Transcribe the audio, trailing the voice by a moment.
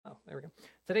There we go.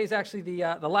 Today's actually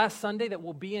the last Sunday that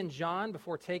we'll be in John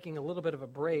before taking a little bit of a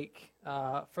break.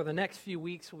 For the next few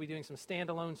weeks, we'll be doing some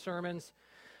standalone sermons,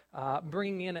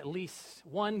 bringing in at least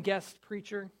one guest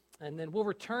preacher, and then we'll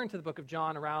return to the book of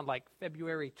John around like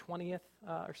February 20th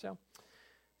or so.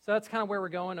 So that's kind of where we're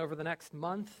going over the next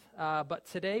month. But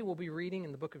today we'll be reading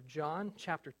in the book of John,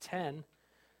 chapter 10,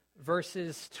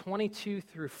 verses 22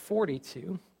 through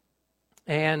 42.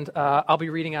 And I'll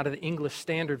be reading out of the English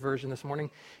Standard Version this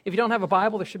morning. If you don't have a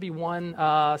Bible, there should be one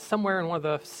somewhere in one of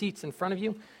the seats in front of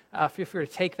you. Feel free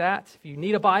to take that. If you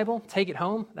need a Bible, take it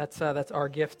home. That's our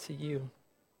gift to you.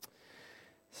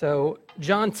 So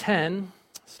John 10,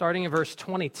 starting in verse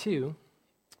 22,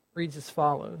 reads as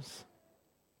follows.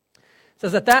 It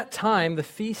says, "At that time, the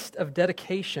feast of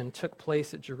dedication took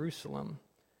place at Jerusalem.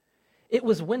 It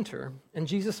was winter, and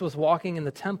Jesus was walking in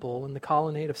the temple in the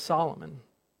colonnade of Solomon.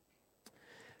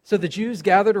 So the Jews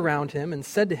gathered around him and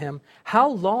said to him, 'How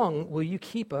long will you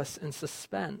keep us in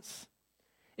suspense?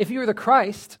 If you are the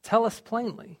Christ, tell us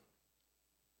plainly.'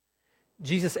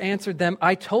 Jesus answered them,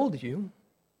 'I told you,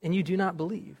 and you do not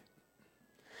believe.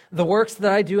 The works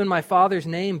that I do in my Father's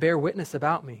name bear witness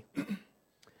about me.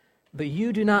 But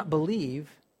you do not believe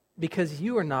because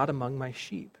you are not among my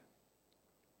sheep.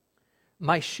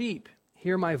 My sheep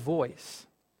hear my voice,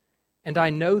 and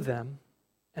I know them,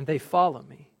 and they follow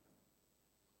me.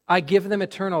 I give them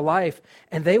eternal life,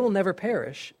 and they will never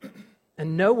perish,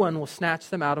 and no one will snatch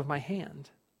them out of my hand.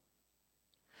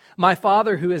 My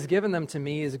Father who has given them to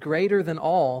me is greater than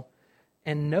all,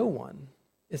 and no one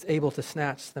is able to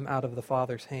snatch them out of the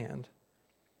Father's hand.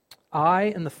 I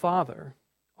and the Father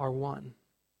are one.'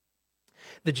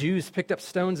 The Jews picked up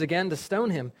stones again to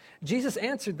stone him. Jesus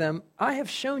answered them, 'I have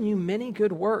shown you many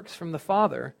good works from the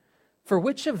Father. For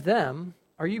which of them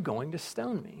are you going to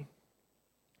stone me?'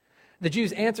 The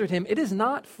Jews answered him, 'It is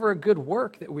not for a good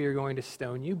work that we are going to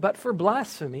stone you, but for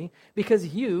blasphemy,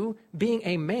 because you, being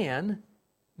a man,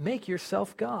 make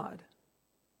yourself God.'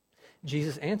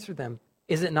 Jesus answered them,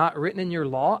 'Is it not written in your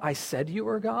law, I said you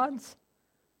are gods?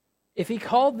 If he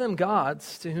called them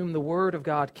gods to whom the word of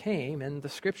God came, and the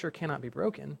scripture cannot be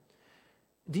broken,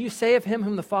 do you say of him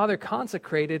whom the Father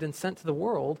consecrated and sent to the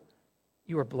world,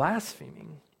 you are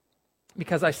blaspheming,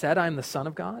 because I said I am the Son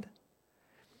of God?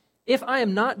 If I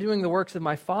am not doing the works of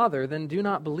my Father, then do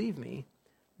not believe me.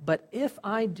 But if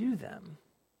I do them,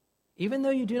 even though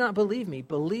you do not believe me,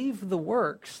 believe the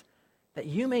works, that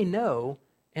you may know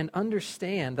and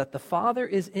understand that the Father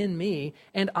is in me,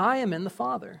 and I am in the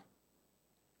Father.'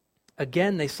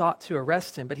 Again they sought to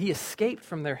arrest him, but he escaped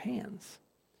from their hands.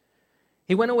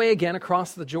 He went away again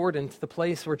across the Jordan to the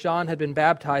place where John had been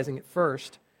baptizing at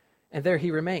first, and there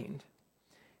he remained.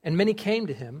 And many came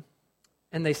to him,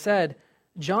 and they said,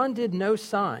 'John did no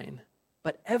sign,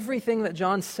 but everything that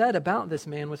John said about this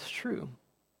man was true.'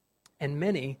 And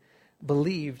many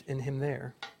believed in him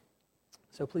there."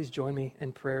 So please join me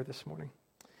in prayer this morning.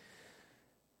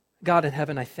 God in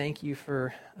heaven, I thank you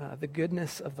for the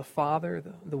goodness of the Father,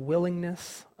 the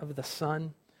willingness of the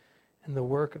Son, and the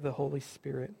work of the Holy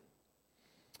Spirit.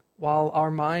 While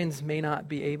our minds may not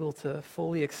be able to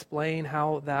fully explain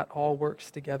how that all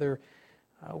works together,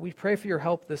 we pray for your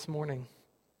help this morning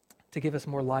to give us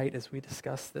more light as we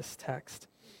discuss this text.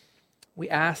 We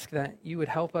ask that you would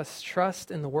help us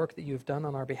trust in the work that you have done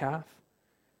on our behalf,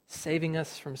 saving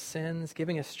us from sins,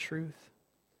 giving us truth,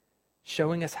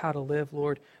 showing us how to live.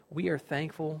 Lord, we are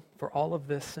thankful for all of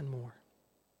this and more.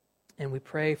 And we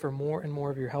pray for more and more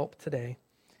of your help today.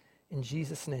 In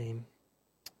Jesus' name,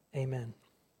 amen.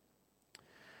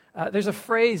 There's a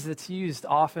phrase that's used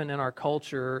often in our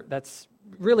culture that's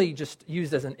really just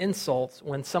used as an insult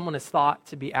when someone is thought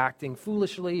to be acting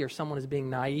foolishly or someone is being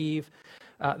naive.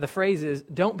 The phrase is,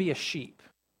 "Don't be a sheep."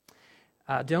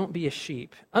 Don't be a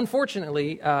sheep.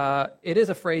 Unfortunately, it is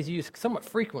a phrase used somewhat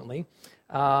frequently,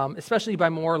 especially by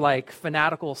more like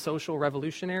fanatical social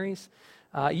revolutionaries.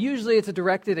 Usually it's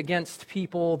directed against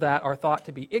people that are thought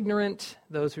to be ignorant,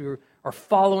 those who are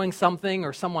following something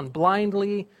or someone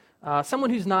blindly, someone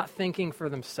who's not thinking for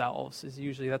themselves is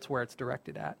usually that's where it's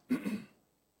directed at.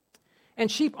 And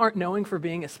sheep aren't known for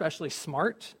being especially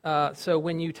smart, so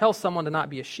when you tell someone to not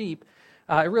be a sheep,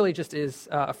 it really just is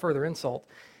a further insult.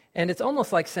 And it's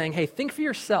almost like saying, hey, think for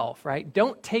yourself, right?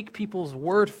 Don't take people's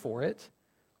word for it.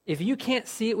 If you can't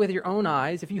see it with your own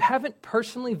eyes, if you haven't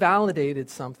personally validated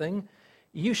something,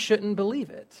 you shouldn't believe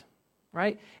it,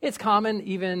 right? It's common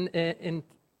even in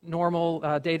normal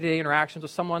day-to-day interactions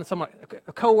with someone,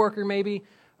 a coworker maybe,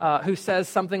 who says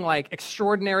something like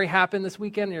extraordinary happened this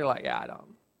weekend, and you're like, yeah, I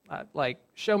don't. Like,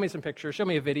 show me some pictures, show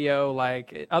me a video,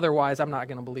 otherwise I'm not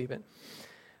going to believe it.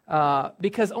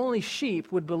 because only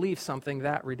sheep would believe something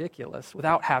that ridiculous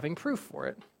without having proof for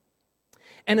it.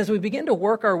 And as we begin to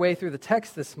work our way through the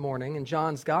text this morning in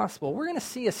John's Gospel, we're going to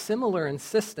see a similar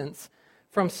insistence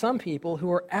from some people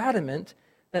who are adamant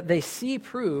that they see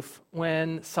proof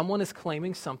when someone is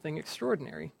claiming something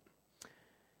extraordinary.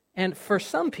 And for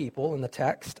some people in the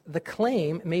text, the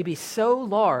claim may be so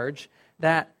large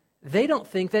that they don't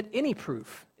think that any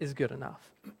proof is good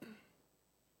enough.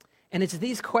 And it's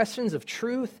these questions of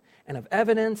truth and of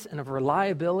evidence and of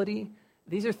reliability.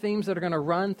 These are themes that are going to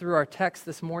run through our text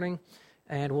this morning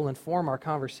and will inform our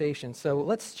conversation. So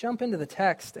let's jump into the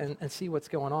text and see what's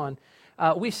going on.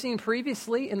 We've seen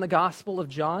previously in the Gospel of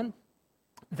John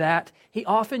that he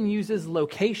often uses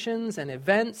locations and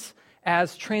events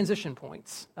as transition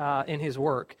points in his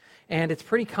work. And it's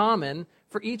pretty common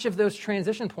for each of those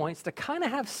transition points to kind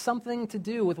of have something to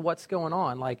do with what's going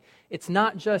on. Like, it's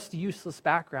not just useless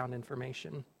background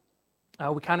information.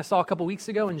 We kind of saw a couple weeks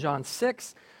ago in John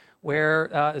 6, where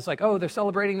it's like, oh, they're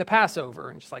celebrating the Passover,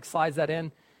 and just like slides that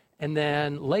in. And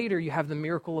then later you have the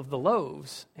miracle of the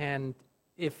loaves. And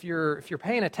if you're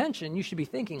paying attention, you should be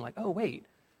thinking like, oh, wait,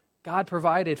 God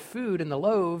provided food in the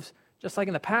loaves, just like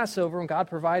in the Passover when God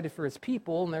provided for his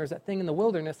people, and there's that thing in the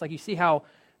wilderness. Like, you see how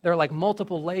there are like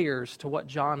multiple layers to what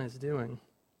John is doing.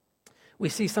 We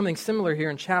see something similar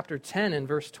here in chapter 10 and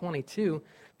verse 22.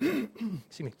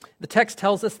 Excuse me. The text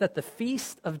tells us that the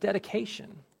Feast of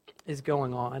Dedication is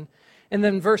going on. And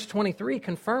then verse 23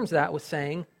 confirms that with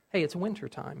saying, hey, it's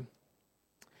wintertime.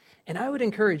 And I would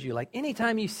encourage you, like,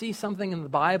 anytime you see something in the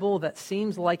Bible that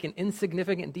seems like an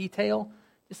insignificant detail,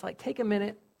 just like take a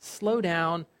minute, slow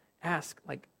down, ask,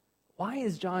 like, why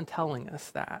is John telling us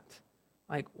that?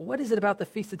 Like, what is it about the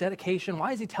Feast of Dedication?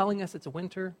 Why is he telling us it's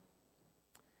winter?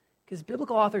 Because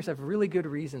biblical authors have really good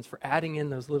reasons for adding in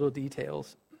those little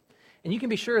details. And you can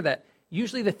be sure that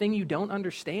usually the thing you don't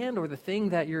understand or the thing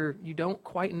that you don't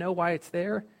quite know why it's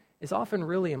there is often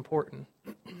really important.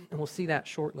 And we'll see that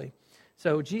shortly.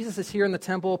 So Jesus is here in the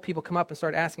temple. People come up and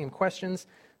start asking him questions.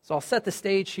 So I'll set the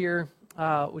stage here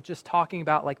with just talking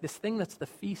about like this thing that's the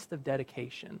Feast of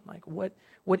Dedication. Like, what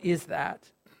is that?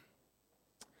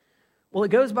 Well, it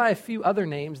goes by a few other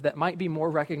names that might be more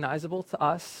recognizable to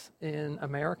us in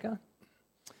America.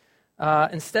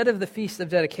 Instead of the Feast of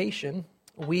Dedication,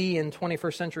 we in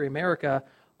 21st century America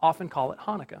often call it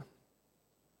Hanukkah.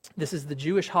 This is the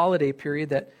Jewish holiday period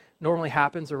that normally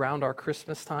happens around our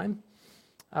Christmas time.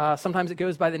 Sometimes it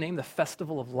goes by the name the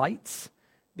Festival of Lights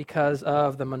because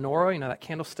of the menorah, that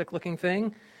candlestick-looking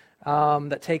thing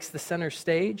that takes the center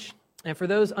stage. And for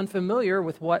those unfamiliar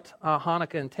with what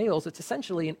Hanukkah entails, it's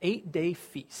essentially an 8-day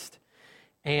feast.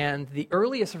 And the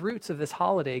earliest roots of this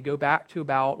holiday go back to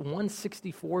about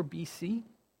 164 BC.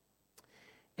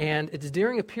 And it's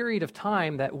during a period of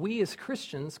time that we as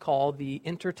Christians call the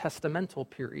intertestamental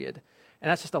period. And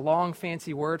that's just a long,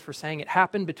 fancy word for saying it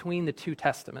happened between the two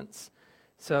testaments.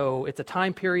 So it's a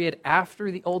time period after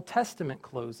the Old Testament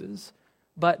closes,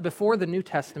 but before the New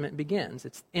Testament begins.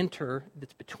 It's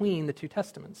between the two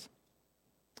testaments.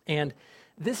 And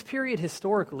this period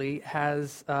historically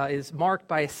is marked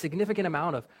by a significant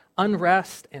amount of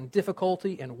unrest and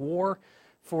difficulty and war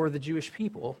for the Jewish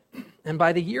people. And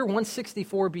by the year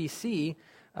 164 BC,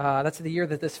 that's the year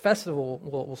that this festival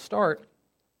will start,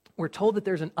 we're told that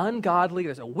there's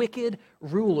a wicked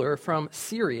ruler from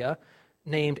Syria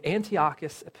named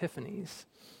Antiochus Epiphanes.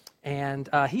 And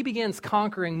he begins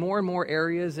conquering more and more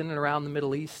areas in and around the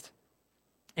Middle East.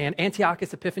 And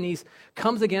Antiochus Epiphanes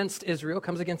comes against Israel,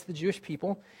 comes against the Jewish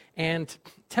people, and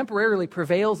temporarily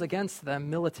prevails against them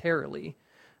militarily.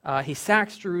 He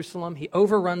sacks Jerusalem. He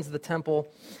overruns the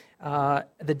temple.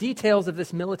 The details of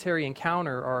this military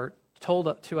encounter are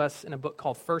told to us in a book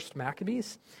called First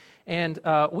Maccabees. And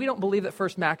we don't believe that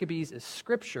First Maccabees is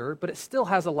scripture, but it still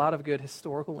has a lot of good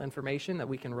historical information that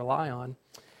we can rely on.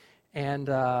 And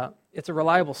it's a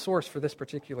reliable source for this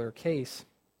particular case.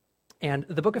 And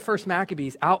the book of First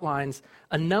Maccabees outlines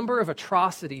a number of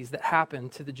atrocities that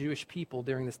happened to the Jewish people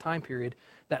during this time period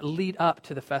that lead up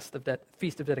to the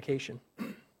Feast of Dedication.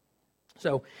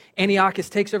 So Antiochus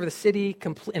takes over the city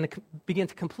and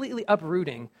begins completely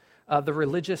uprooting the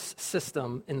religious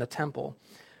system in the temple.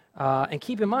 And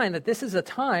keep in mind that this is a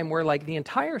time where like the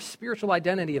entire spiritual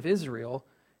identity of Israel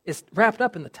is wrapped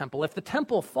up in the temple. If the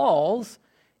temple falls,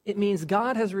 it means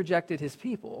God has rejected his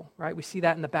people, right? We see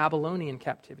that in the Babylonian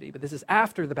captivity, but this is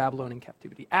after the Babylonian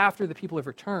captivity, after the people have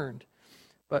returned,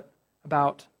 but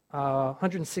about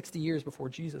 160 years before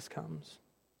Jesus comes.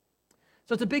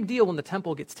 So it's a big deal when the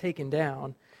temple gets taken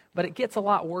down, but it gets a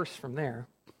lot worse from there.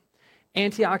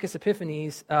 Antiochus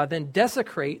Epiphanes then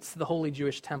desecrates the holy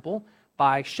Jewish temple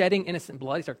by shedding innocent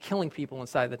blood. He started killing people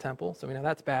inside the temple, so we know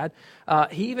that's bad.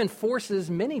 He even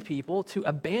forces many people to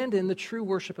abandon the true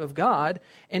worship of God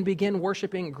and begin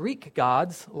worshiping Greek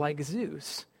gods like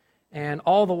Zeus, and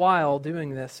all the while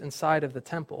doing this inside of the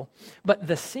temple. But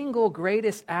the single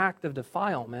greatest act of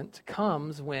defilement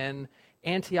comes when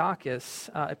Antiochus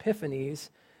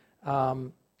Epiphanes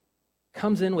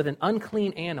comes in with an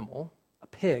unclean animal, a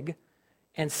pig,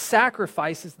 and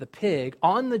sacrifices the pig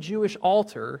on the Jewish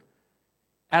altar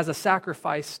as a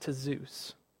sacrifice to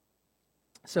Zeus.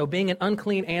 So being an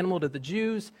unclean animal to the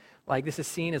Jews, like this is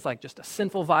seen as like just a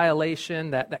sinful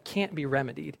violation that can't be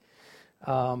remedied.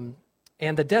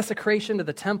 And the desecration of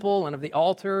the temple and of the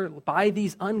altar by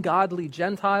these ungodly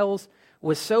Gentiles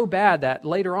was so bad that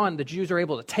later on the Jews are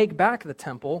able to take back the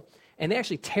temple, and they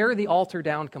actually tear the altar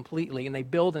down completely, and they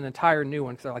build an entire new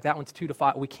one because they're like, that one's too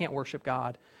defiled. We can't worship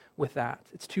God with that.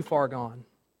 It's too far gone.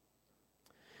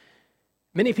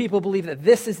 Many people believe that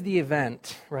this is the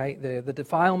event, right? The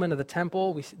defilement of the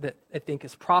temple that I think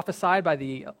is prophesied by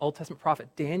the Old Testament prophet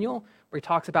Daniel, where he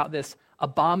talks about this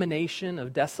abomination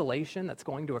of desolation that's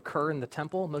going to occur in the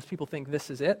temple. Most people think this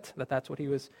is it, that's what he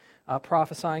was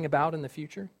prophesying about in the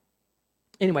future.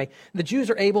 Anyway, the Jews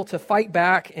are able to fight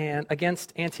back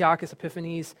against Antiochus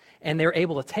Epiphanes, and they're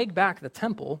able to take back the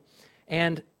temple.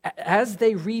 And as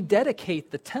they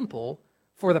rededicate the temple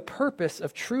for the purpose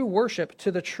of true worship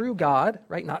to the true God,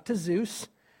 right, not to Zeus,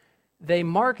 they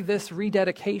mark this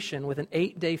rededication with an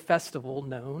 8-day festival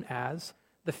known as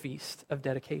the Feast of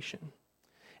Dedication.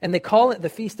 And they call it the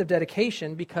Feast of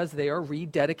Dedication because they are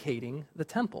rededicating the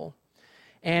temple.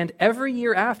 And every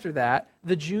year after that,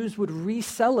 the Jews would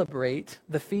re-celebrate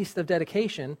the Feast of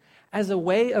Dedication as a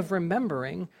way of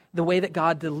remembering the way that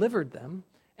God delivered them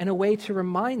and a way to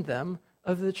remind them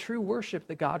of the true worship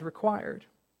that God required.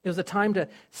 It was a time to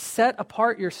set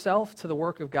apart yourself to the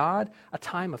work of God, a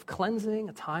time of cleansing,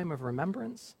 a time of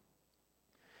remembrance.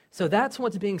 So that's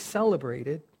what's being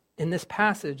celebrated in this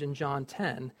passage in John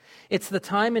 10. It's the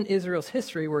time in Israel's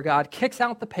history where God kicks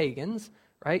out the pagans,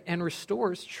 right, and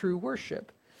restores true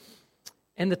worship.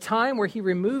 And the time where he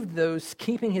removed those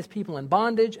keeping his people in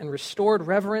bondage and restored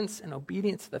reverence and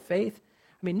obedience to the faith.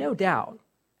 I mean, no doubt,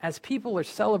 as people are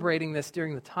celebrating this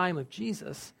during the time of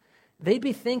Jesus, they'd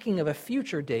be thinking of a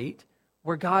future date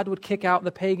where God would kick out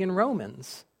the pagan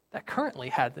Romans that currently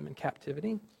had them in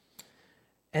captivity,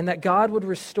 and that God would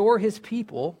restore his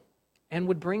people and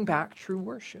would bring back true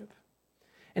worship.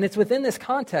 And it's within this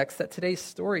context that today's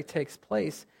story takes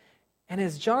place. And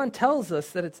as John tells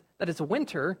us that it's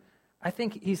winter, I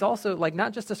think he's also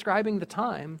not just describing the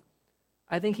time,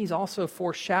 I think he's also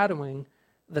foreshadowing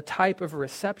the type of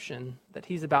reception that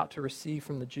he's about to receive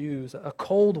from the Jews, a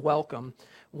cold welcome,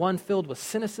 one filled with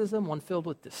cynicism, one filled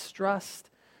with distrust,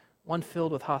 one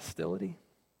filled with hostility.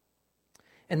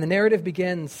 And the narrative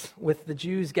begins with the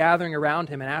Jews gathering around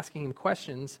him and asking him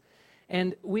questions.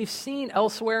 And we've seen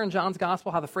elsewhere in John's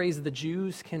gospel how the phrase the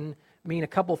Jews can mean a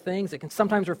couple things. It can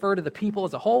sometimes refer to the people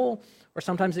as a whole, or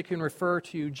sometimes it can refer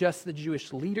to just the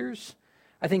Jewish leaders.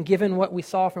 I think given what we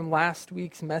saw from last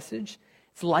week's message,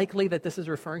 it's likely that this is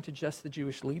referring to just the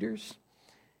Jewish leaders.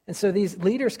 And so these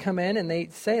leaders come in and they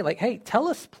say, hey, tell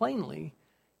us plainly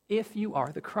if you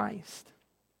are the Christ.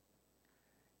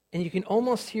 And you can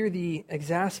almost hear the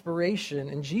exasperation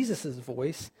in Jesus'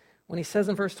 voice when he says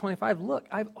in verse 25, look,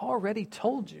 I've already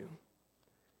told you,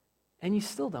 and you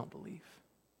still don't believe.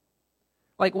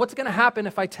 What's going to happen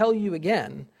if I tell you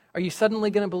again? Are you suddenly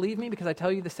going to believe me because I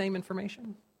tell you the same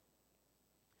information?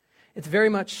 It's very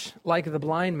much like the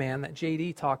blind man that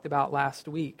JD talked about last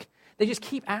week. They just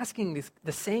keep asking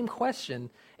the same question.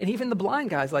 And even the blind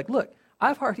guy's like, look,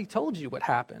 I've already told you what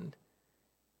happened.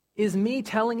 Is me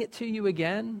telling it to you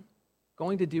again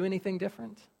going to do anything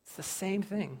different? It's the same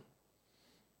thing.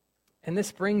 And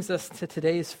this brings us to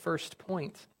today's first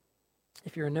point.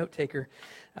 If you're a note taker,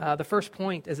 the first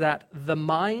point is that the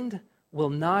mind will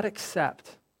not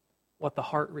accept what the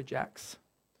heart rejects.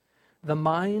 The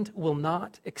mind will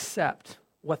not accept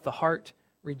what the heart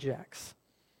rejects.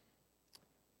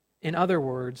 In other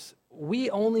words, we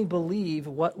only believe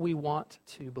what we want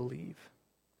to believe.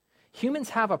 Humans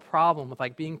have a problem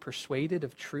with being persuaded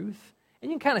of truth.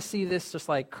 And you can kind of see this just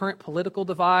current political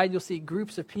divide. You'll see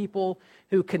groups of people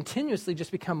who continuously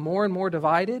just become more and more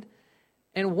divided.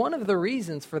 And one of the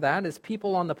reasons for that is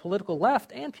people on the political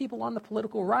left and people on the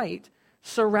political right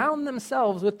surround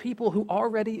themselves with people who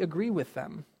already agree with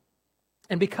them.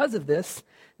 And because of this,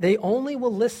 they only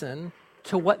will listen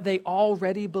to what they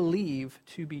already believe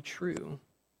to be true.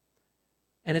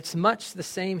 And it's much the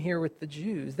same here with the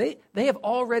Jews. They have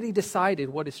already decided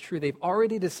what is true. They've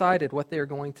already decided what they're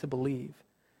going to believe.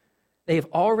 They've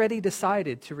already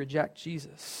decided to reject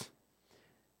Jesus.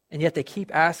 And yet they keep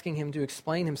asking him to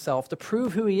explain himself, to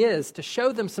prove who he is, to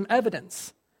show them some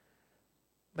evidence.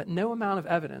 But no amount of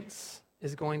evidence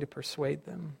is going to persuade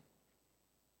them.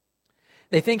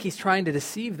 They think he's trying to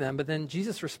deceive them, but then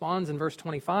Jesus responds in verse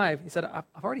 25. He said, I've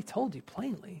already told you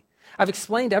plainly. I've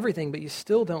explained everything, but you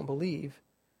still don't believe.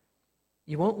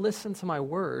 You won't listen to my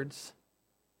words,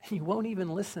 and you won't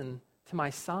even listen to my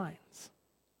signs.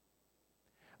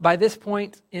 By this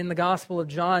point in the Gospel of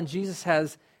John, Jesus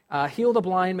has healed a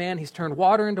blind man. He's turned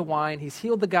water into wine. He's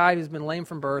healed the guy who's been lame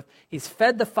from birth. He's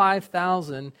fed the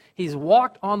 5,000. He's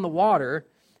walked on the water,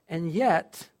 and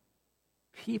yet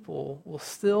people will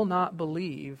still not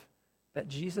believe that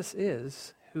Jesus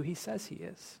is who he says he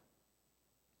is.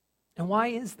 And why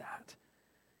is that?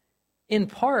 In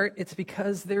part, it's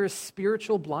because there is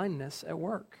spiritual blindness at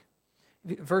work.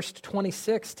 Verse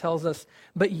 26 tells us,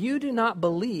 "But you do not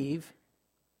believe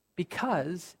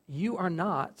because you are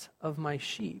not of my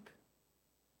sheep."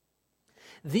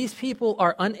 These people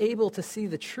are unable to see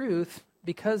the truth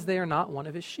because they are not one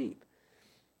of his sheep.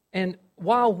 And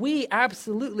while we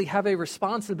absolutely have a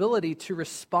responsibility to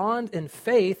respond in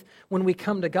faith when we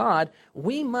come to God,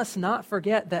 we must not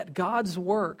forget that God's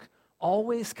work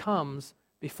always comes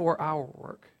before our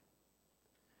work.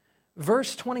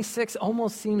 Verse 26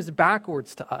 almost seems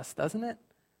backwards to us, doesn't it?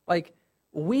 Like,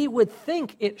 we would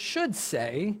think it should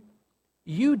say,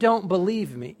 you don't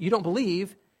believe me, you don't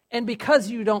believe, and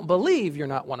because you don't believe, you're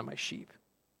not one of my sheep.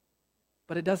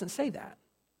 But it doesn't say that.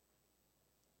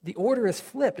 The order is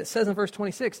flipped. It says in verse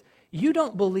 26, you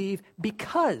don't believe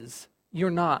because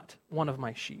you're not one of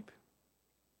my sheep.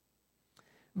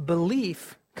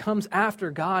 Belief comes after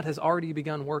God has already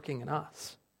begun working in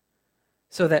us,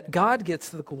 so that God gets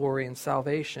the glory and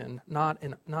salvation, not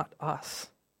us.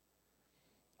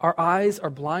 Our eyes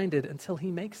are blinded until he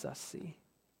makes us see.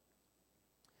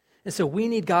 And so we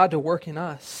need God to work in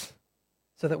us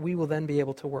so that we will then be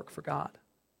able to work for God.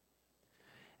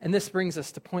 And this brings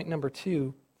us to point number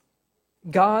 2.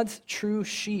 God's true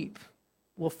sheep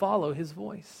will follow his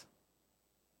voice.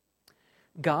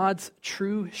 God's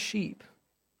true sheep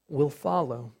will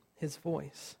follow his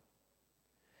voice.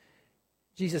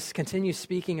 Jesus continues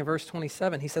speaking in verse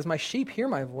 27. He says, "My sheep hear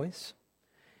my voice,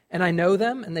 and I know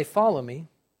them, and they follow me.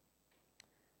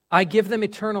 I give them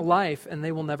eternal life, and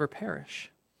they will never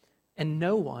perish, and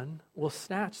no one will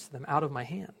snatch them out of my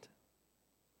hand."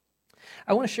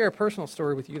 I want to share a personal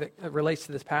story with you that relates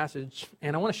to this passage,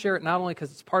 and I want to share it not only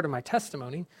because it's part of my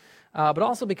testimony, but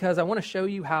also because I want to show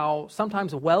you how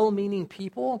sometimes well-meaning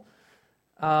people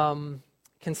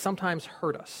can sometimes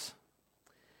hurt us.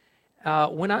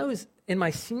 When I was in my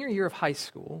senior year of high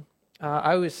school,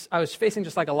 I was facing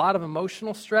just like a lot of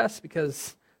emotional stress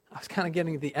because I was kind of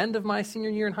getting to the end of my senior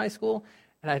year in high school,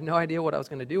 and I had no idea what I was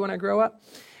going to do when I grow up.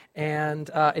 And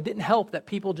it didn't help that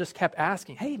people just kept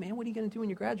asking, "Hey, man, what are you going to do when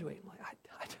you graduate?" I'm like,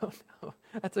 I don't know.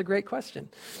 That's a great question.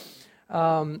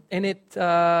 And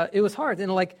it was hard.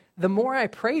 And like the more I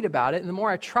prayed about it and the more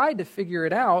I tried to figure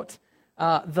it out,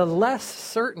 the less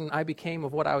certain I became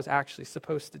of what I was actually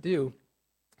supposed to do.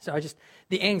 So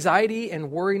the anxiety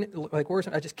and worry,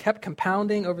 I just kept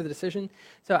compounding over the decision.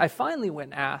 So I finally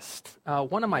went and asked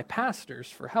one of my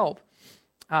pastors for help,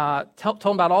 told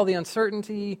him about all the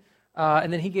uncertainty,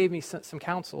 and then he gave me some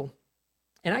counsel.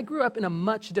 And I grew up in a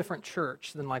much different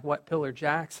church than like what Pillar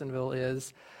Jacksonville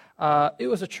is. It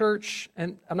was a church,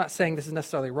 and I'm not saying this is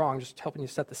necessarily wrong, just helping you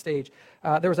set the stage.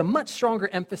 There was a much stronger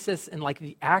emphasis in like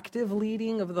the active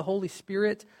leading of the Holy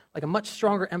Spirit, like a much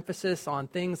stronger emphasis on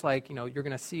things like, you're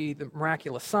going to see the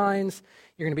miraculous signs,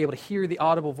 you're going to be able to hear the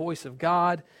audible voice of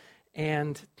God.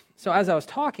 And so as I was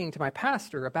talking to my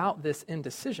pastor about this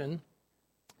indecision,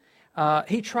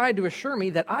 he tried to assure me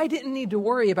that I didn't need to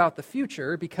worry about the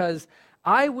future because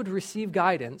I would receive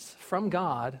guidance from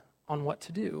God on what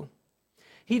to do.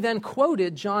 He then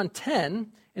quoted John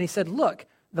 10, and he said, "Look,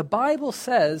 the Bible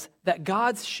says that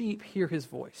God's sheep hear his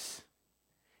voice.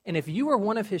 And if you are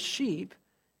one of his sheep,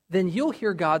 then you'll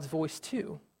hear God's voice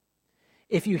too.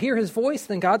 If you hear his voice,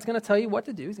 then God's going to tell you what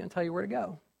to do. He's going to tell you where to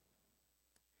go."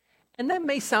 And that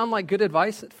may sound like good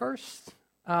advice at first,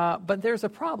 but there's a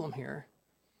problem here.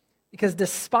 Because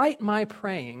despite my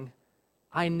praying,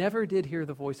 I never did hear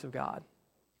the voice of God.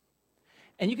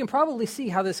 And you can probably see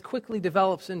how this quickly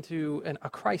develops into a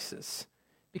crisis.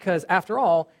 Because after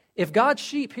all, if God's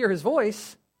sheep hear his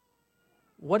voice,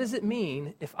 what does it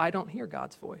mean if I don't hear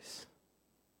God's voice?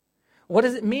 What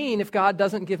does it mean if God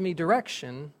doesn't give me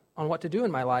direction on what to do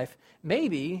in my life?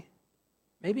 Maybe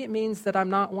it means that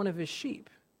I'm not one of his sheep.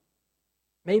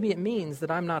 Maybe it means that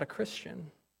I'm not a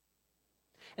Christian.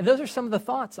 And those are some of the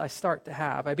thoughts I start to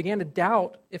have. I began to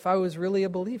doubt if I was really a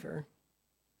believer.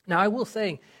 Now, I will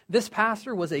say, this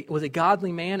pastor was a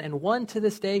godly man, and one to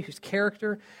this day whose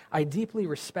character I deeply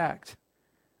respect.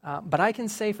 But I can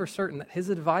say for certain that his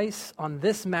advice on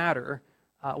this matter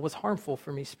was harmful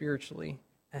for me spiritually,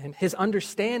 and his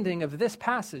understanding of this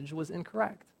passage was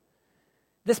incorrect.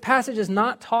 This passage is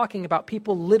not talking about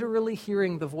people literally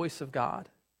hearing the voice of God.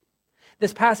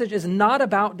 This passage is not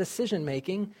about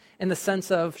decision-making in the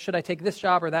sense of, should I take this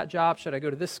job or that job? Should I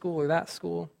go to this school or that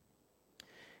school?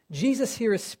 Jesus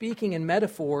here is speaking in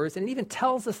metaphors, and it even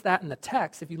tells us that in the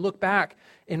text. If you look back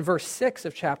in verse 6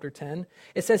 of chapter 10,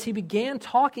 it says he began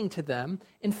talking to them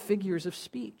in figures of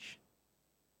speech.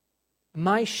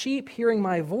 My sheep hearing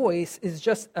my voice is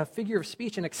just a figure of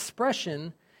speech, an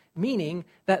expression, meaning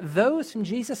that those whom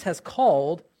Jesus has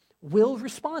called will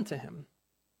respond to him.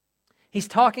 He's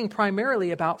talking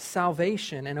primarily about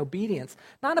salvation and obedience,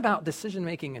 not about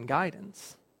decision-making and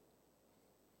guidance.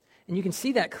 And you can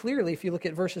see that clearly if you look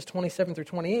at verses 27 through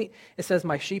 28. It says,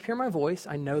 my sheep hear my voice,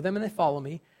 I know them and they follow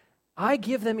me. I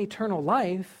give them eternal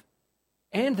life,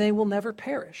 and they will never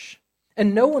perish,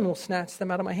 and no one will snatch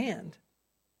them out of my hand.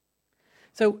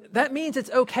 So that means it's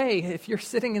okay if you're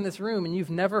sitting in this room and you've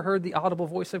never heard the audible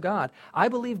voice of God. I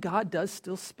believe God does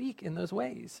still speak in those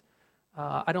ways.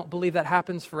 I don't believe that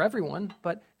happens for everyone,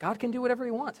 but God can do whatever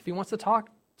he wants. If he wants to talk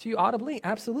to you audibly,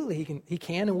 absolutely, he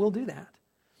can and will do that.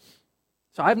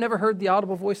 So I've never heard the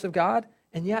audible voice of God,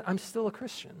 and yet I'm still a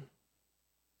Christian.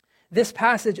 This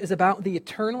passage is about the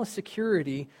eternal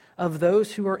security of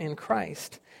those who are in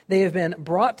Christ. They have been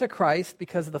brought to Christ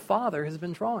because the Father has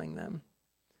been drawing them.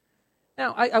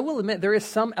 Now, I will admit there is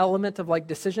some element of like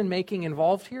decision-making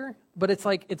involved here, but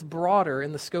it's broader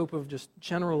in the scope of just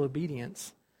general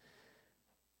obedience.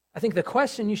 I think the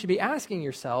question you should be asking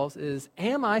yourselves is,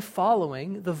 am I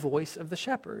following the voice of the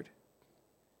shepherd?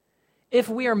 If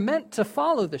we are meant to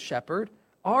follow the shepherd,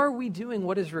 are we doing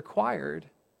what is required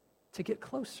to get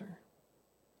closer?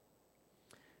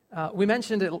 We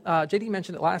mentioned it, JD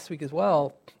mentioned it last week as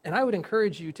well, and I would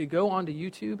encourage you to go onto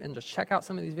YouTube and just check out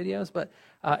some of these videos. But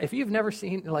if you've never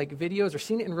seen like videos or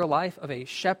seen it in real life of a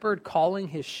shepherd calling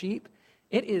his sheep,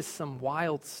 it is some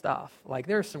wild stuff. Like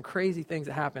there's some crazy things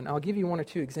that happen. I'll give you one or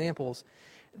two examples.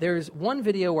 There's one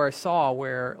video where I saw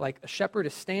where like a shepherd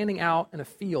is standing out in a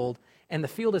field, and the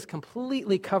field is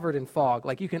completely covered in fog.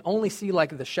 Like you can only see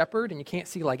like the shepherd, and you can't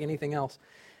see like anything else.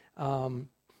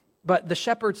 But the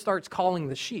shepherd starts calling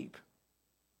the sheep.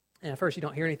 And at first you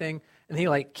don't hear anything, and he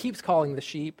like keeps calling the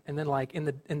sheep, and then like in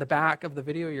the back of the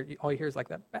video, all you hear is like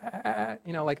that,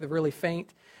 like the really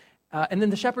faint. And then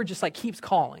the shepherd just like keeps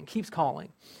calling.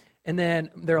 And then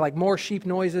there are like more sheep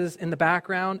noises in the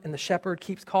background, and the shepherd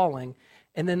keeps calling.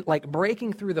 And then like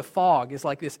breaking through the fog is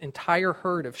like this entire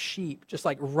herd of sheep just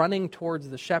like running towards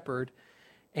the shepherd.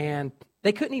 And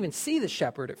they couldn't even see the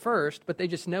shepherd at first, but they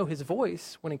just know his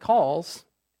voice when he calls.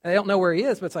 And they don't know where he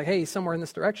is, but it's like, hey, he's somewhere in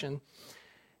this direction.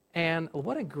 And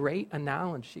what a great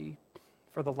analogy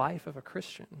for the life of a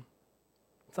Christian.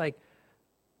 It's like,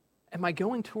 am I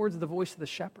going towards the voice of the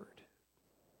shepherd?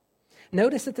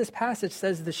 Notice that this passage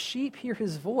says the sheep hear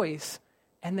his voice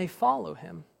and they follow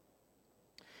him.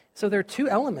 So there are two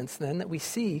elements then that we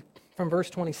see from verse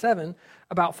 27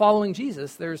 about following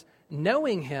Jesus. There's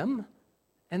knowing him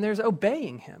and there's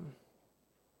obeying him.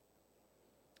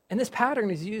 And this pattern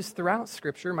is used throughout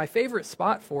Scripture. My favorite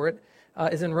spot for it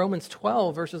is in Romans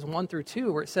 12, verses 1 through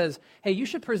 2, where it says, hey, you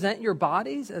should present your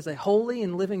bodies as a holy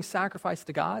and living sacrifice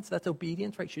to God. So that's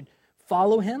obedience, right? You should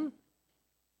follow him.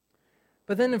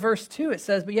 But then in verse 2, it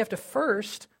says, but you have to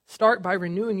first start by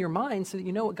renewing your mind so that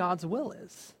you know what God's will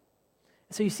is.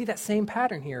 And so you see that same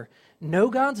pattern here. Know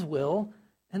God's will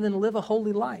and then live a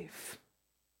holy life.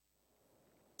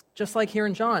 Just like here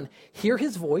in John, hear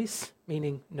his voice,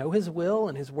 meaning know his will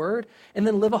and his word, and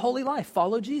then live a holy life,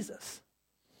 follow Jesus.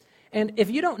 And if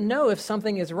you don't know if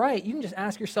something is right, you can just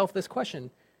ask yourself this question.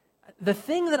 The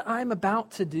thing that I'm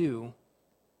about to do,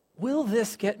 will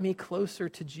this get me closer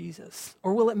to Jesus?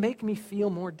 Or will it make me feel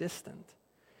more distant?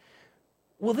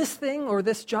 Will this thing or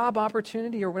this job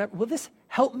opportunity or whatever, will this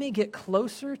help me get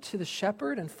closer to the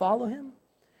shepherd and follow him?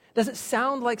 Does it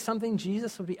sound like something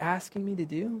Jesus would be asking me to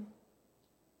do?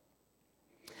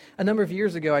 A number of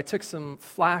years ago, I took some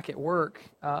flack at work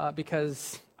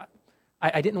because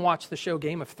I didn't watch the show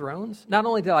Game of Thrones. Not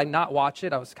only did I not watch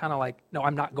it, I was kind of like, no,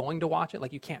 I'm not going to watch it.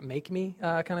 Like, you can't make me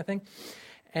kind of thing.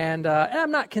 And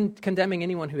I'm not condemning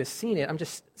anyone who has seen it. I'm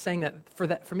just saying that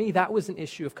for me, that was an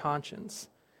issue of conscience.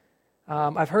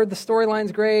 I've heard the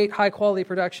storyline's great, high quality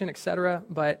production, etc.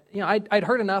 But I'd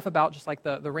heard enough about just like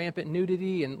the rampant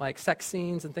nudity and like sex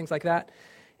scenes and things like that.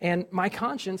 And my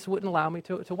conscience wouldn't allow me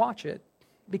to watch it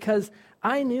because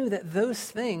I knew that those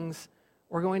things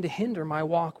were going to hinder my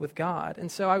walk with God.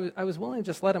 And so I was willing to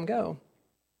just let them go.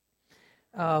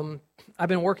 I've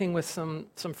been working with some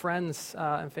friends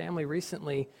and family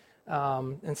recently,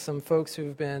 and some folks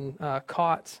who've been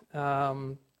caught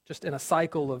just in a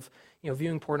cycle of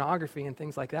viewing pornography and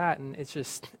things like that, and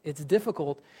it's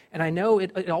difficult. And I know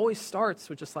it always starts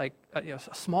with just like a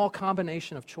small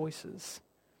combination of choices.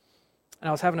 And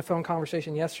I was having a phone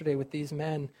conversation yesterday with these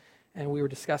men, and we were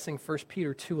discussing 1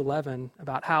 Peter 2:11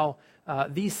 about how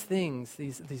these things,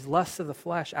 these lusts of the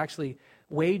flesh, actually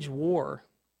wage war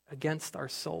against our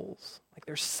souls. Like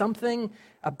there's something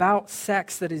about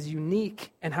sex that is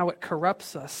unique and how it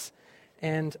corrupts us.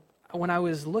 And when I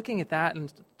was looking at that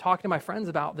and talking to my friends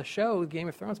about the show, Game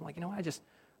of Thrones, I'm like,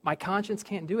 my conscience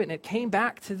can't do it. And it came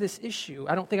back to this issue.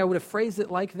 I don't think I would have phrased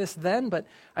it like this then, but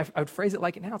I would phrase it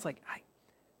like it now. It's like,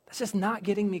 that's just not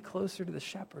getting me closer to the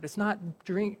shepherd. It's not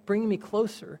bringing me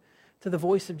closer to the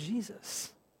voice of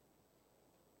Jesus.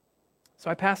 So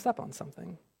I passed up on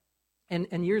something.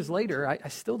 And years later, I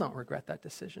still don't regret that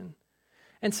decision.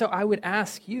 And so I would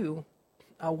ask you,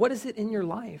 what is it in your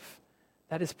life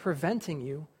that is preventing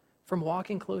you from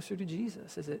walking closer to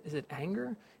Jesus? Is it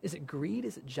anger? Is it greed?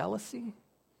 Is it jealousy?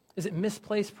 Is it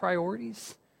misplaced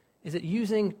priorities? Is it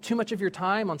using too much of your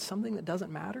time on something that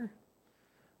doesn't matter?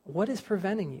 What is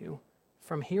preventing you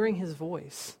from hearing his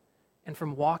voice and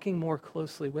from walking more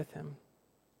closely with him?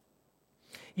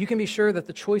 You can be sure that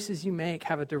the choices you make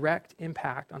have a direct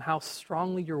impact on how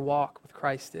strongly your walk with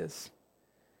Christ is.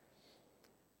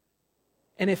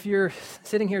 And if you're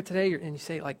sitting here today and you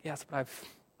say, like, yes, but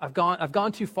I've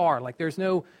gone too far, like there's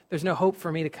no hope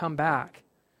for me to come back,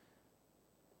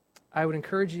 I would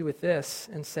encourage you with this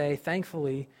and say,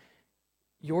 thankfully,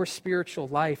 your spiritual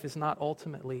life is not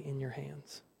ultimately in your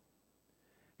hands.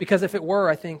 Because if it were,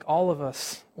 I think all of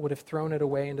us would have thrown it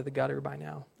away into the gutter by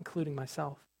now, including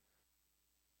myself.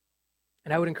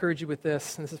 And I would encourage you with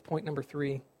this, and this is point number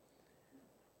 3.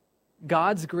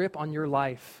 God's grip on your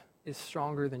life is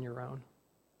stronger than your own.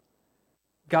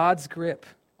 God's grip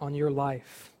on your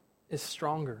life is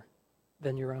stronger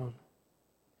than your own.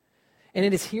 And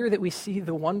it is here that we see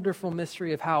the wonderful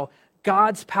mystery of how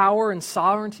God's power and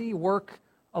sovereignty work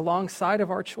alongside of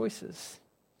our choices.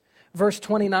 Verse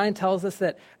 29 tells us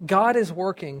that God is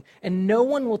working, and no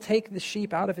one will take the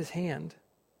sheep out of his hand.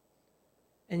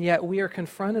 And yet we are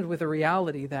confronted with a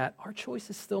reality that our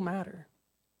choices still matter.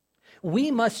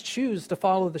 We must choose to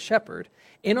follow the shepherd.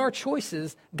 In our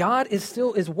choices, God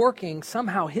is working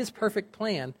somehow his perfect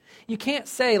plan. You can't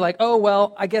say like, oh,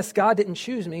 well, I guess God didn't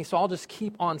choose me, so I'll just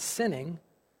keep on sinning.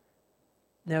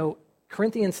 No,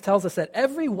 Corinthians tells us that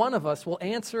every one of us will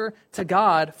answer to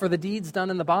God for the deeds done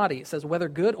in the body. It says whether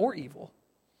good or evil.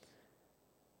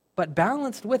 But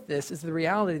balanced with this is the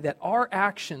reality that our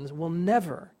actions will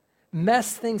never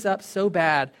mess things up so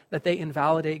bad that they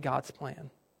invalidate God's plan.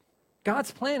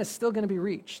 God's plan is still going to be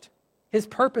reached. His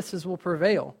purposes will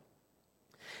prevail.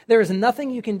 There is nothing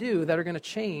you can do that are going to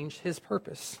change his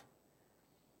purpose.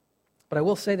 But I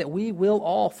will say that we will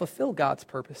all fulfill God's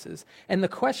purposes. And the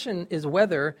question is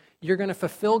whether you're going to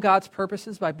fulfill God's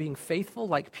purposes by being faithful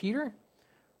like Peter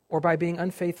or by being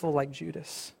unfaithful like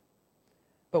Judas.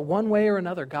 But one way or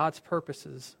another, God's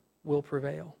purposes will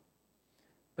prevail.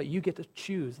 But you get to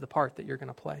choose the part that you're going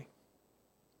to play.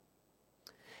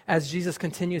 As Jesus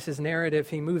continues his narrative,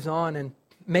 he moves on and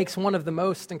makes one of the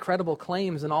most incredible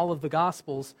claims in all of the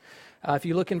Gospels. If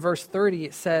you look in verse 30,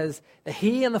 it says that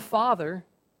he and the Father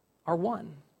are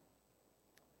one.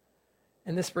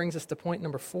 And this brings us to point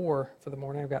number 4 for the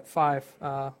morning. I've got 5.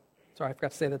 Sorry, I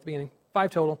forgot to say that at the beginning. 5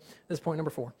 total. This is point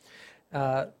number 4.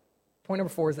 Point number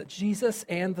 4 is that Jesus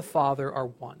and the Father are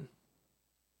one.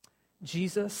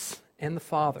 Jesus and the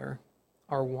Father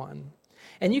are one.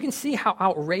 And you can see how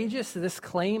outrageous this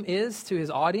claim is to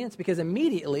his audience, because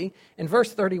immediately in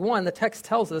verse 31, the text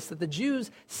tells us that the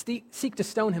Jews seek to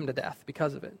stone him to death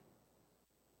because of it.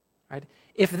 Right?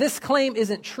 If this claim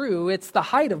isn't true, it's the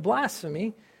height of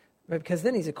blasphemy, because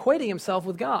then he's equating himself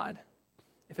with God.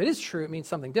 If it is true, it means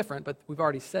something different, but we've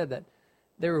already said that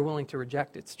they were willing to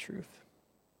reject its truth.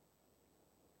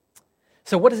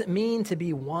 So what does it mean to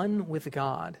be one with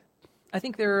God? I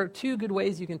think there are 2 good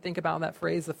ways you can think about that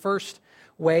phrase. The first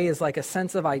way is like a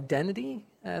sense of identity,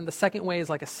 and the second way is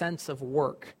like a sense of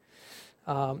work.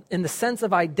 In the sense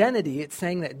of identity, it's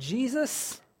saying that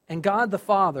Jesus and God the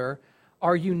Father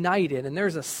are united, and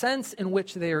there's a sense in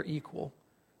which they are equal.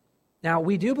 Now,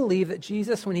 we do believe that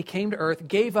Jesus, when he came to earth,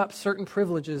 gave up certain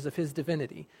privileges of his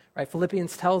divinity. Right?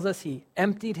 Philippians tells us he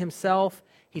emptied himself,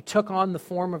 he took on the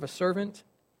form of a servant.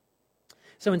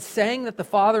 So in saying that the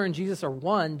Father and Jesus are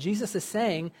one, Jesus is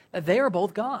saying that they are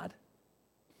both God.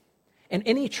 And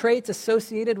any traits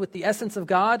associated with the essence of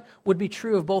God would be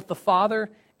true of both the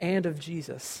Father and of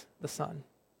Jesus, the Son.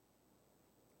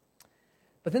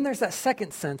 But then there's that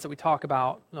second sense that we talk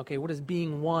about. Okay, what does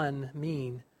being one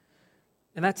mean?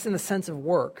 And that's in the sense of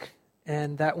work.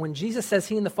 And that when Jesus says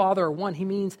he and the Father are one, he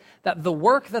means that the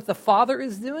work that the Father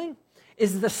is doing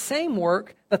is the same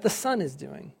work that the Son is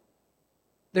doing.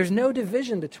 There's no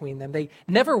division between them. They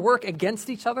never work against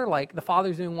each other, like the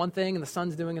Father's doing one thing and the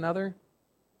Son's doing another.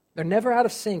 They're never out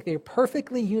of sync. They are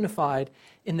perfectly unified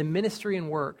in the ministry and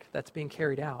work that's being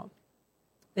carried out.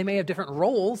 They may have different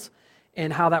roles in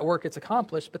how that work gets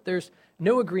accomplished, but there's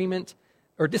no agreement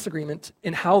or disagreement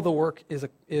in how the work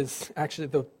is actually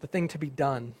the thing to be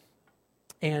done.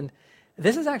 And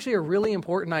this is actually a really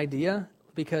important idea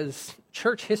because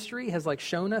church history has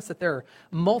shown us that there are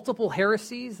multiple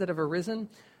heresies that have arisen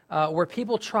where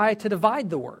people try to divide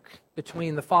the work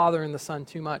between the Father and the Son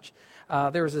too much.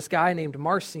 There was this guy named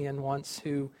Marcion once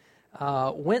who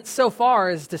went so far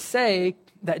as to say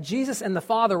that Jesus and the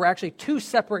Father were actually two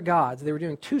separate gods. They were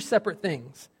doing two separate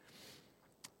things.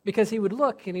 Because he would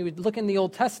look in the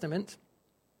Old Testament,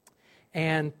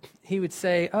 and he would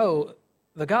say, oh,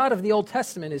 the God of the Old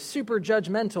Testament is super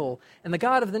judgmental, and the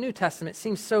God of the New Testament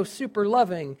seems so super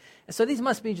loving. And so these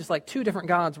must be just two different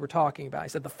gods we're talking about. He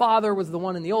said the Father was the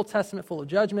one in the Old Testament full of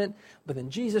judgment, but then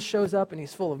Jesus shows up and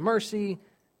he's full of mercy.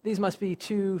 These must be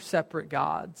two separate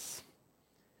gods.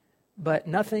 But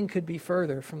nothing could be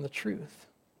further from the truth.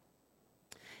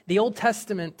 The Old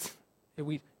Testament,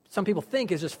 some people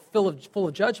think, is just full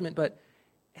of judgment, but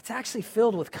it's actually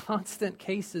filled with constant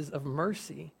cases of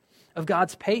mercy, of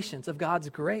God's patience, of God's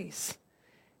grace.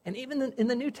 And even in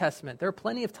the New Testament, there are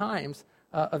plenty of times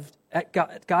of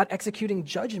God executing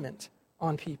judgment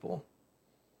on people.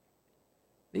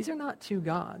 These are not two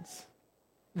gods.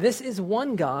 This is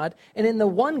one God, and in the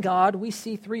one God, we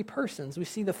see three persons. We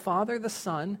see the Father, the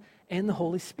Son, and the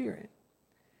Holy Spirit.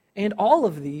 And all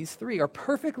of these three are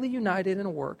perfectly united in a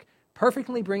work,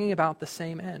 perfectly bringing about the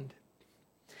same end.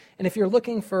 And if you're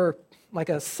looking for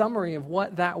a summary of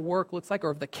what that work looks like, or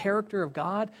of the character of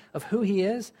God, of who he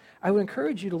is, I would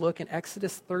encourage you to look in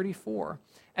Exodus 34.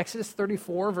 Exodus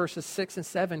 34, verses 6 and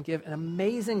 7 give an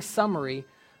amazing summary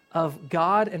of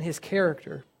God and his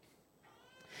character.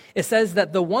 It says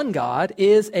that the one God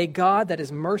is a God that is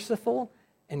merciful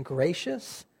and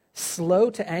gracious, slow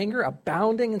to anger,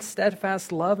 abounding in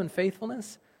steadfast love and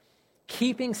faithfulness,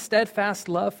 keeping steadfast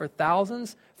love for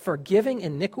thousands, forgiving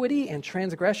iniquity and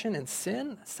transgression and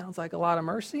sin. That sounds like a lot of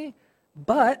mercy.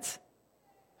 But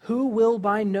who will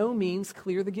by no means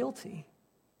clear the guilty?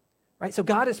 Right? So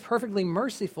God is perfectly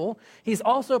merciful. He's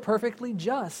also perfectly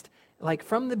just.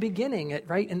 From the beginning,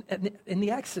 right, in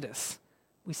the Exodus,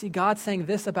 we see God saying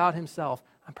this about himself: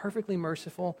 I'm perfectly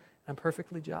merciful, I'm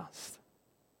perfectly just.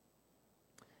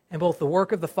 And both the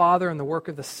work of the Father and the work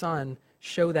of the Son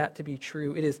show that to be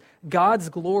true. It is God's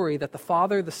glory that the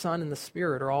Father, the Son, and the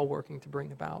Spirit are all working to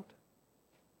bring about.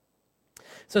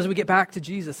 So as we get back to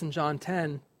Jesus in John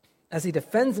 10, as he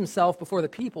defends himself before the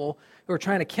people who are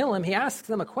trying to kill him, he asks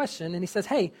them a question, and he says,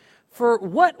 hey, for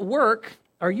what work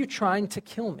are you trying to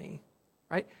kill me?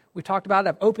 Right? We talked about it.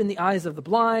 I've opened the eyes of the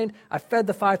blind. I've fed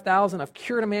the 5,000. I've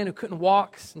cured a man who couldn't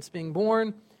walk since being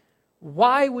born.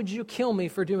 Why would you kill me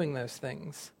for doing those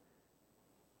things?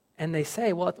 And they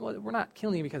say, well, we're not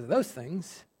killing you because of those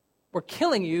things. We're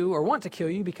killing you, or want to kill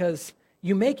you, because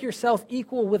you make yourself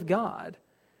equal with God.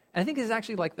 And I think this is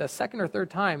actually the second or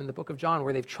third time in the book of John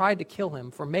where they've tried to kill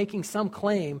him for making some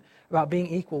claim about being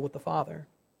equal with the Father.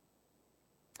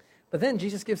 But then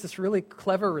Jesus gives this really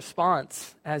clever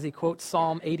response as he quotes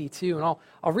Psalm 82. And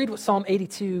I'll read what Psalm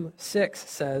 82:6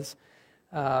 says.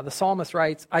 The psalmist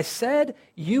writes, I said,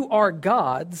 you are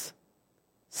gods,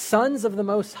 sons of the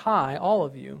Most High, all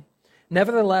of you.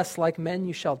 Nevertheless, like men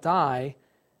you shall die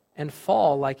and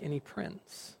fall like any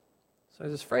prince. So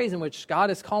there's this phrase in which God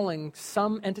is calling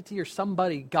some entity or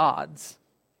somebody gods.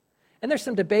 And there's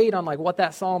some debate on what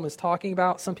that psalm is talking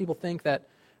about. Some people think that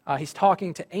he's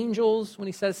talking to angels when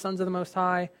he says sons of the Most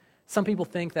High. Some people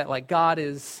think that God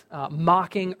is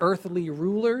mocking earthly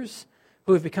rulers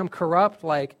who have become corrupt,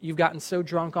 you've gotten so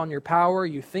drunk on your power,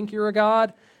 you think you're a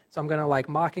god, so I'm going to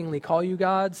mockingly call you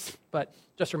gods, but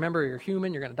just remember you're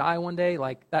human, you're going to die one day,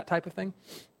 that type of thing.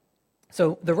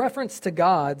 So the reference to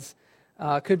gods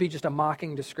could be just a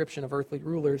mocking description of earthly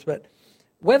rulers, but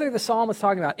whether the psalm is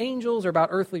talking about angels or about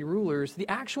earthly rulers, the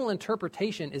actual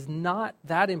interpretation is not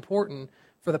that important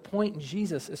for the point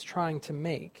Jesus is trying to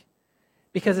make.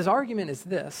 Because his argument is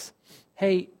this: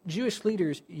 hey, Jewish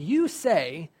leaders, you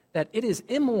say that it is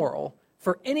immoral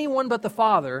for anyone but the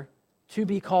Father to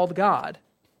be called God.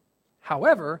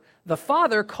 However, the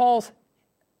Father calls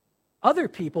other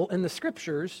people in the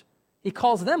Scriptures, he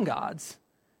calls them gods.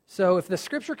 So if the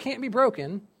Scripture can't be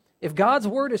broken, if God's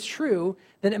word is true,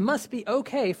 then it must be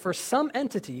okay for some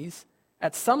entities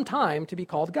at some time to be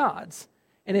called gods.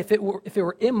 And if it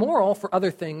were immoral for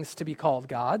other things to be called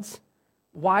gods,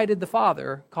 why did the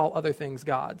Father call other things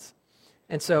gods?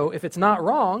 And so if it's not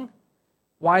wrong,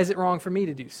 why is it wrong for me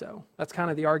to do so? That's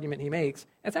kind of the argument he makes.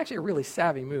 It's actually a really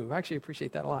savvy move. I actually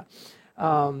appreciate that a lot.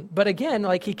 But again,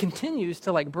 he continues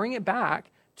to bring it back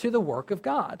to the work of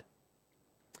God.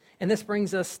 And this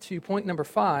brings us to point number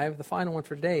 5, the final one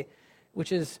for today,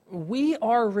 which is we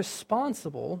are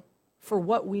responsible for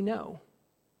what we know.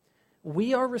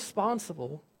 We are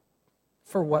responsible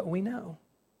for what we know.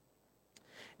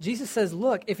 Jesus says,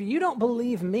 look, if you don't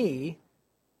believe me,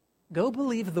 go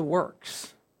believe the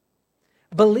works.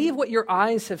 Believe what your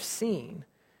eyes have seen.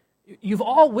 You've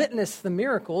all witnessed the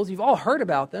miracles. You've all heard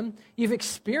about them. You've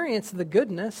experienced the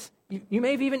goodness. You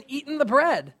may have even eaten the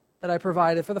bread that I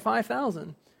provided for the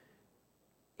 5,000.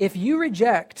 If you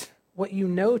reject what you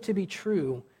know to be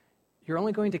true, you're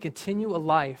only going to continue a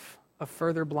life of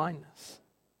further blindness,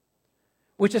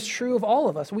 which is true of all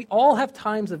of us. We all have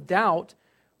times of doubt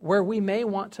where we may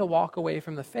want to walk away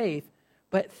from the faith,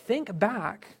 but think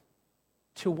back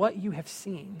to what you have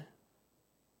seen.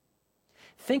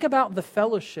 Think about the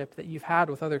fellowship that you've had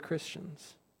with other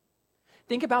Christians.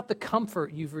 Think about the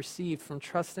comfort you've received from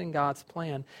trusting God's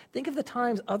plan. Think of the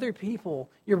times other people,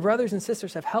 your brothers and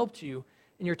sisters, have helped you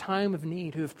in your time of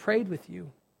need, who have prayed with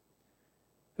you,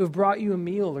 who have brought you a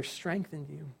meal or strengthened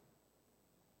you.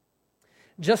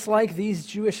 Just like these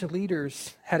Jewish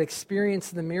leaders had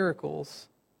experienced the miracles,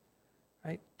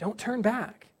 right? Don't turn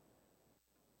back.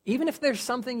 Even if there's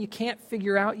something you can't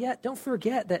figure out yet, don't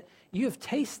forget that you have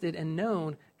tasted and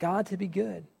known God to be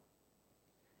good.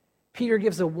 Peter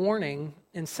gives a warning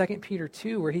in 2 Peter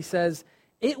 2 where he says,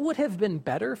 it would have been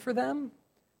better for them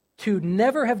to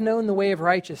never have known the way of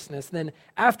righteousness than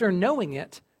after knowing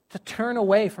it to turn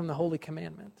away from the holy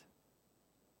commandment.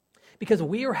 Because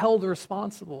we are held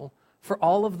responsible for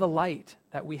all of the light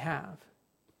that we have.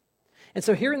 And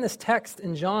so here in this text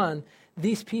in John,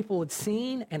 these people had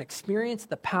seen and experienced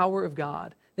the power of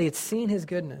God. They had seen his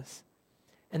goodness.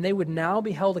 And they would now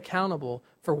be held accountable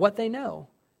for what they know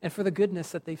and for the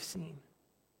goodness that they've seen.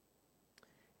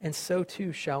 And so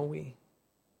too shall we.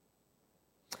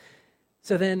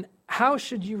 So then, how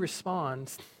should you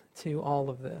respond to all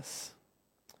of this?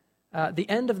 The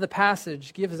end of the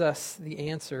passage gives us the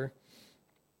answer.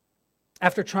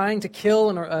 After trying to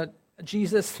kill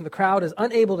Jesus, the crowd is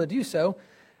unable to do so.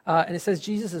 And it says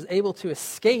Jesus is able to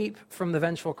escape from the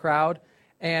vengeful crowd.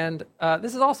 And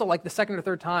this is also the second or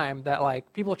third time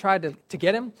that people tried to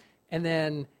get him. And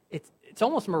then it's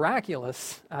almost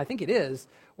miraculous, I think it is,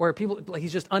 where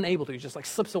he's just unable to. He just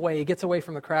slips away. He gets away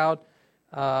from the crowd.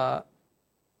 I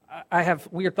have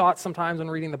weird thoughts sometimes when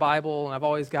reading the Bible, and I've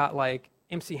always got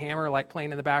MC Hammer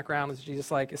playing in the background as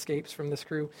Jesus escapes from this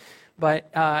crew. But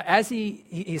as he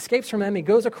escapes from them, he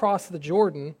goes across the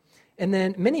Jordan, and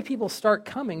then many people start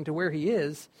coming to where he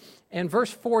is. And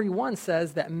verse 41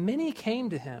 says that many came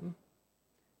to him,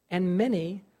 and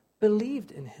many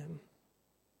believed in him.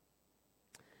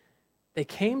 They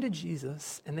came to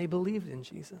Jesus, and they believed in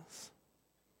Jesus.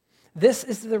 This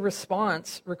is the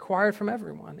response required from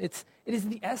everyone. It is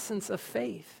the essence of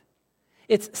faith.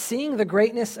 It's seeing the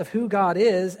greatness of who God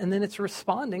is, and then it's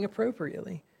responding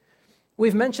appropriately.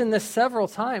 We've mentioned this several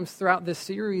times throughout this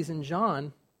series in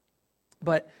John,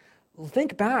 but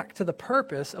think back to the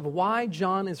purpose of why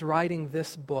John is writing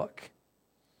this book.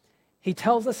 He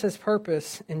tells us his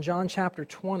purpose in John chapter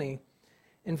 20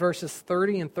 in verses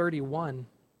 30 and 31.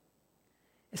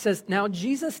 It says, "Now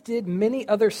Jesus did many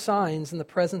other signs in the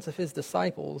presence of his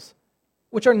disciples,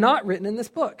 which are not written in this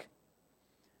book.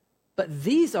 But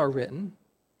these are written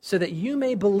so that you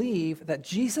may believe that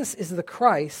Jesus is the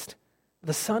Christ,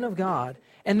 the Son of God,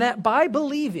 and that by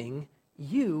believing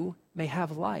you may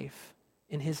have life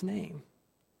in his name."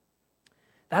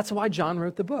 That's why John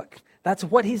wrote the book. That's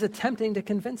what he's attempting to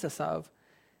convince us of.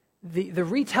 The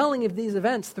retelling of these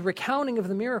events, the recounting of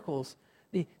the miracles,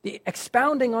 the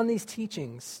expounding on these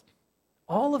teachings,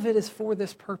 all of it is for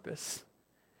this purpose,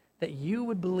 that you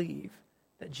would believe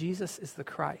that Jesus is the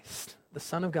Christ, the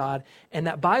Son of God, and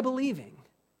that by believing,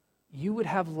 you would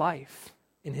have life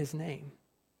in his name.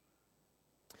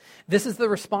 This is the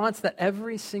response that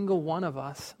every single one of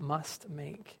us must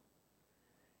make.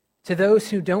 To those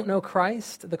who don't know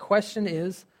Christ, the question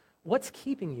is, what's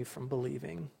keeping you from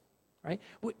believing? Right?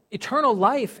 Eternal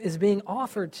life is being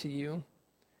offered to you.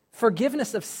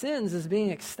 Forgiveness of sins is being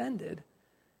extended.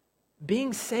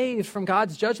 being saved from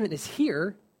God's judgment is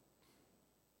here,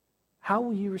 how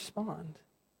will you respond?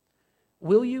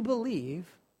 Will you believe,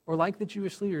 or like the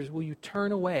Jewish leaders, will you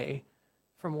turn away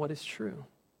from what is true?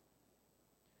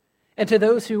 And to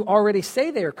those who already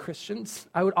say they are Christians,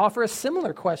 I would offer a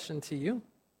similar question to you.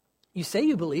 You say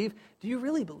you believe. Do you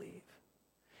really believe?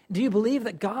 Do you believe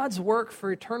that God's work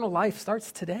for eternal life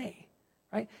starts today?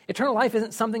 Right? Eternal life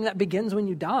isn't something that begins when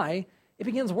you die. It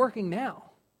begins working now.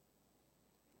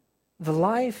 The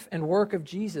life and work of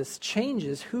Jesus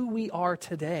changes who we are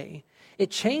today.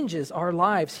 It changes our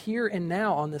lives here and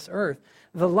now on this earth.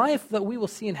 The life that we will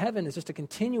see in heaven is just a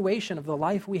continuation of the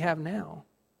life we have now.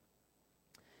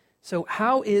 So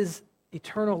how is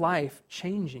eternal life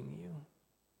changing you?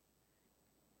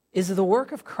 Is the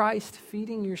work of Christ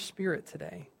feeding your spirit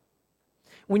today?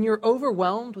 When you're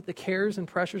overwhelmed with the cares and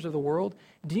pressures of the world,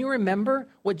 do you remember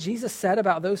what Jesus said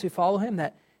about those who follow him,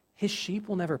 that his sheep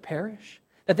will never perish,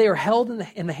 that they are held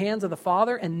in the hands of the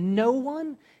Father and no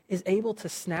one is able to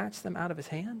snatch them out of his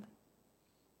hand?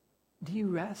 Do you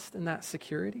rest in that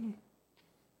security?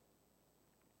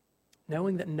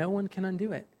 Knowing that no one can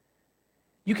undo it.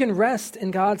 You can rest in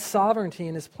God's sovereignty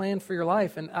and his plan for your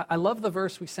life. And I love the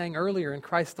verse we sang earlier, in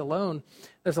Christ alone.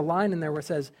 There's a line in there where it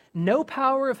says, no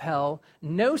power of hell,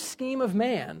 no scheme of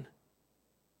man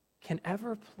can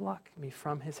ever pluck me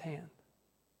from his hand.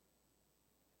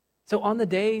 So on the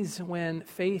days when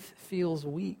faith feels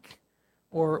weak,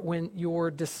 or when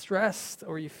you're distressed,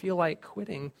 or you feel like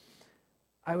quitting,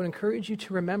 I would encourage you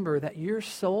to remember that your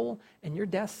soul and your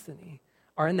destiny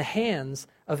are in the hands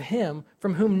of him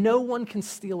from whom no one can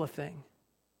steal a thing.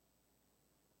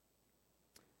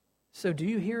 So do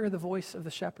you hear the voice of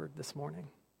the shepherd this morning?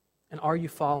 And are you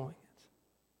following it?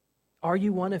 Are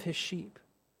you one of his sheep?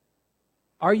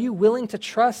 Are you willing to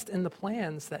trust in the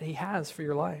plans that he has for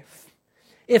your life?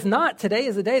 If not, today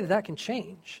is the day that can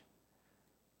change.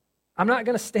 I'm not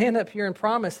going to stand up here and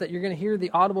promise that you're going to hear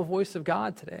the audible voice of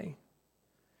God today.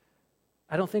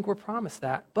 I don't think we're promised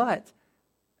that, but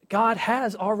God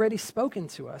has already spoken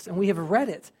to us, and we have read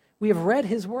it. We have read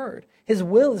his word. His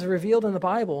will is revealed in the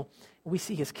Bible. We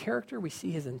see his character, we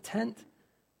see his intent,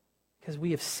 because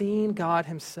we have seen God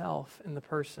himself in the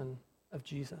person of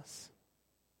Jesus.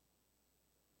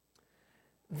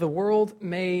 The world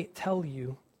may tell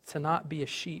you to not be a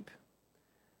sheep,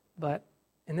 but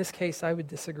in this case, I would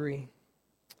disagree,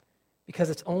 because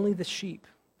it's only the sheep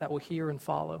that will hear and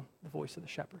follow the voice of the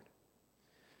shepherd.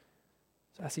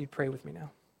 So I ask you to pray with me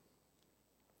now.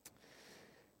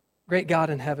 Great God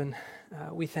in heaven,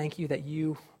 we thank you that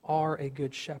you are a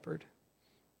good shepherd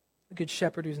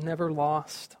who's never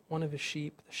lost one of his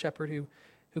sheep, the shepherd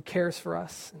who cares for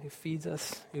us and who feeds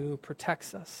us, who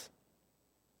protects us.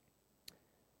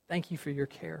 Thank you for your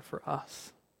care for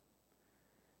us.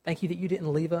 Thank you that you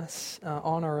didn't leave us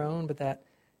on our own, but that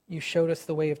you showed us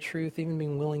the way of truth, even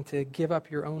being willing to give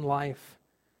up your own life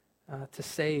to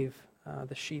save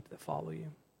the sheep that follow you.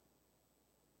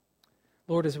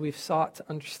 Lord, as we've sought to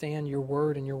understand your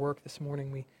word and your work this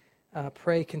morning, we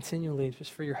pray continually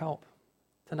just for your help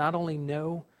to not only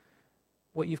know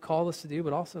what you've called us to do,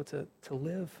 but also to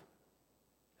live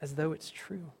as though it's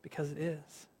true, because it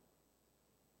is.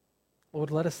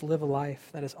 Lord, let us live a life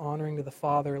that is honoring to the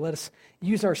Father. Let us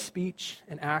use our speech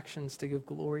and actions to give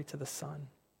glory to the Son.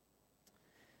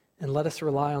 And let us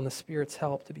rely on the Spirit's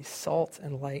help to be salt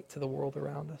and light to the world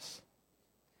around us.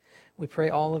 We pray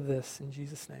all of this in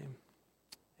Jesus' name.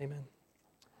 Amen.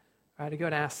 All right, I go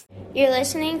and ask. You're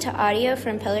listening to audio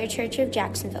from Pillar Church of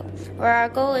Jacksonville, where our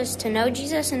goal is to know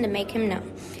Jesus and to make him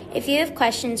known. If you have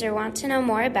questions or want to know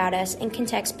more about us, you can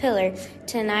text Pillar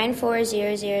to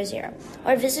 94000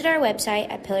 or visit our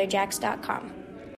website at pillarjacks.com.